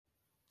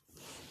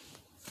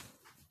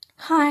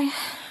Hi,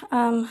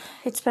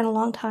 it's been a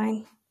long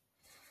time,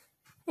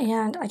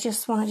 and I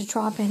just wanted to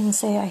drop in and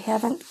say I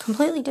haven't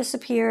completely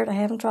disappeared. I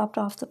haven't dropped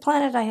off the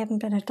planet. I haven't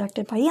been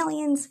abducted by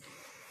aliens.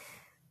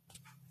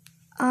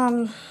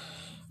 A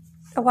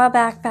while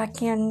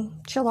back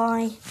in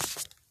July,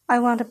 I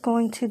wound up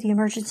going to the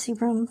emergency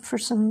room for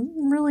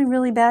some really,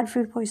 really bad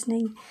food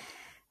poisoning,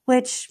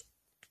 which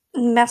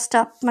messed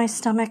up my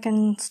stomach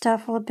and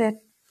stuff a bit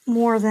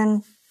more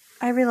than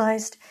I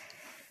realized.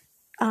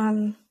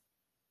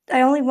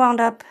 I only wound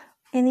up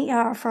in the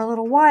ER for a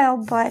little while,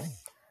 but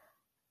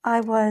I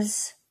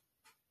was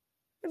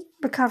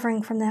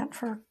recovering from that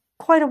for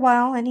quite a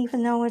while, and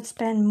even though it's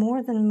been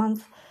more than a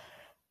month,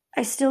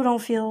 I still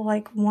don't feel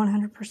like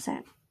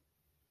 100%.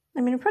 I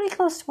mean, I'm pretty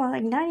close to one,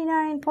 like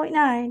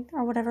 99.9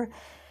 or whatever,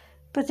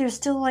 but there's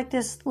still like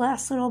this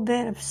last little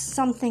bit of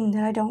something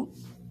that I don't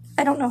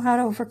know how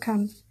to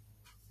overcome.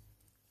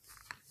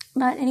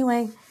 But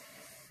anyway,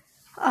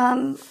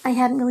 I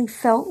hadn't really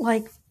felt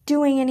like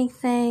doing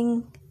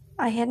anything.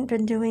 I hadn't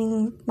been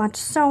doing much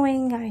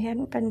sewing. I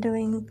hadn't been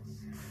doing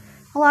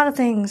a lot of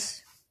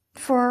things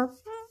for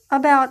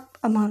about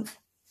a month.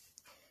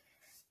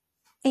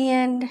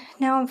 And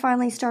now I'm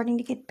finally starting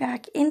to get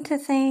back into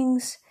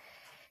things.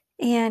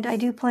 And I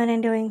do plan on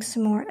doing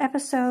some more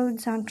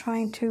episodes. I'm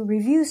trying to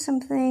review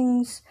some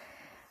things.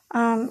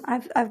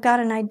 I've got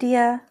an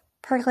idea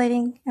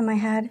percolating in my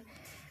head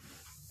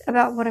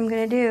about what I'm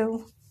going to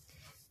do.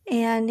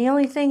 And the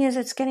only thing is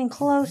it's getting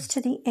close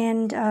to the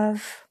end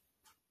of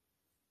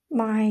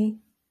my,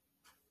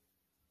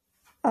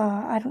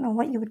 I don't know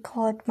what you would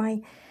call it,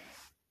 my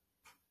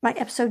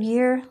episode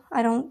year.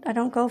 I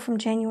don't go from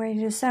January to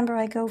December.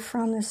 I go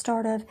from the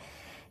start of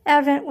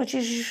Advent, which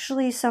is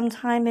usually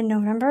sometime in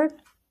November.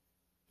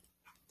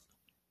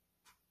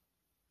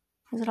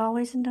 Is it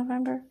always in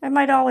November? It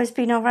might always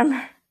be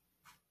November.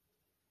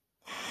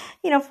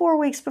 4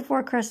 weeks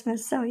before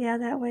Christmas. So yeah,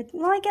 that would,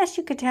 well, I guess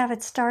you could have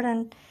it start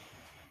on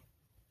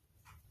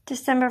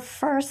December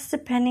 1st,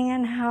 depending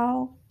on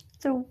how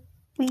the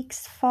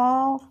weeks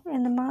fall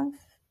in the month.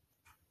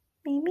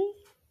 Maybe?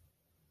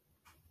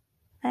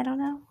 I don't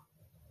know.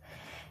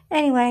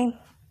 Anyway,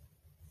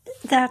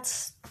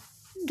 that's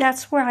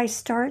where I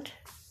start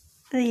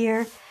the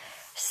year.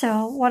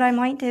 So what I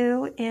might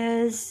do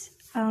is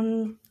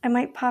I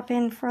might pop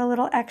in for a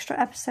little extra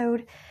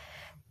episode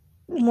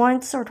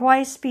once or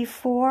twice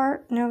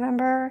before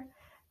November,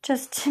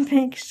 just to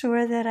make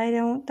sure that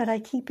I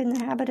keep in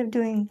the habit of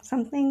doing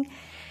something,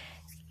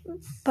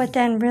 but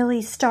then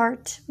really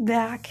start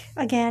back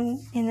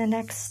again in the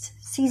next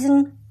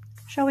season,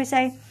 shall we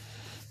say,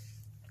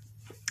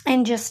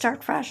 and just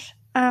start fresh.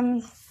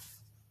 I'm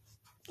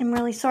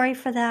really sorry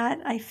for that.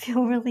 I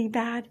feel really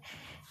bad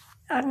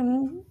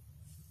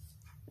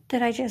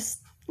that I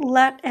just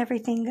let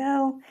everything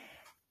go,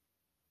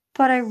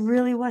 but I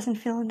really wasn't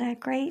feeling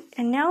that great,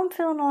 and now I'm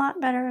feeling a lot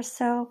better,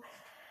 so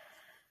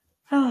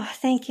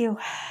thank you.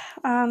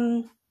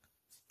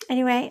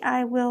 Anyway,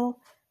 I will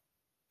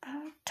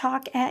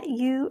talk at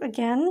you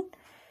again,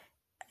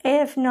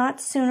 if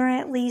not sooner,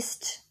 at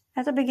least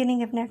at the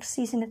beginning of next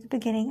season, at the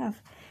beginning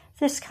of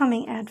this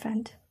coming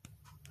Advent.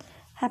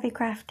 Happy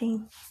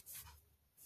crafting.